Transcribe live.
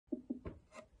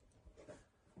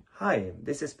Hi,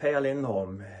 this is Peja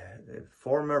Lindholm,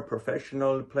 former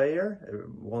professional player,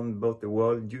 won both the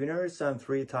World Juniors and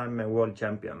three-time world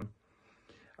champion.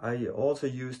 I also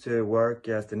used to work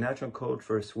as the national coach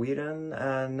for Sweden,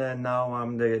 and now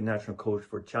I'm the national coach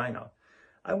for China.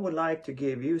 I would like to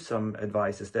give you some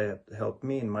advices that helped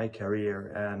me in my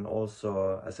career, and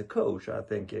also as a coach, I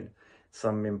think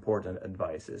some important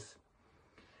advices.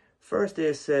 First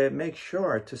is make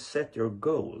sure to set your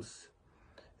goals.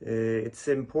 It's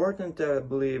important, I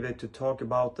believe, to talk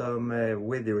about them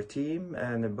with your team,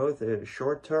 and both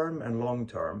short term and long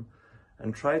term,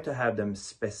 and try to have them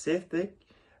specific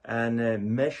and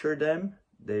measure them.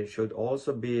 They should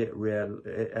also be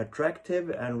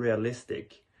attractive and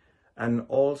realistic, and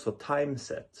also time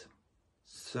set.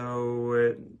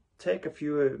 So take a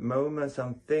few moments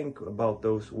and think about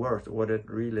those words, what it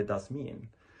really does mean.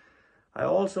 I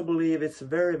also believe it's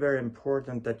very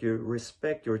important that you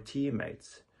respect your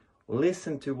teammates.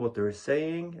 Listen to what they're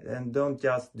saying and don't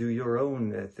just do your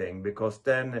own thing, because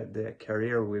then the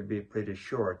career will be pretty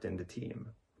short in the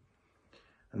team.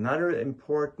 Another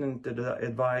important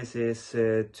advice is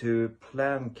to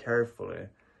plan carefully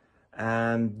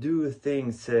and do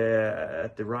things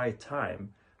at the right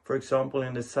time. For example,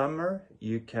 in the summer,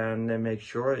 you can make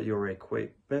sure your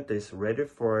equipment is ready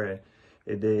for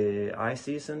the ice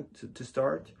season to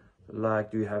start.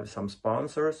 Like you have some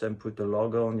sponsors and put the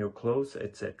logo on your clothes,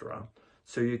 etc.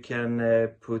 So you can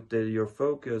put your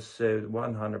focus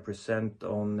 100%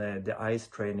 on the ice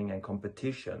training and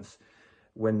competitions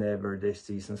whenever the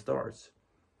season starts.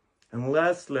 And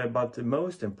lastly, but the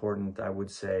most important, I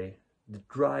would say, the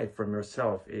drive from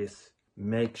yourself is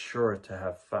make sure to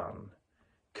have fun.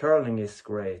 Curling is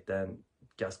great, and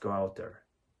just go out there.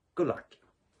 Good luck.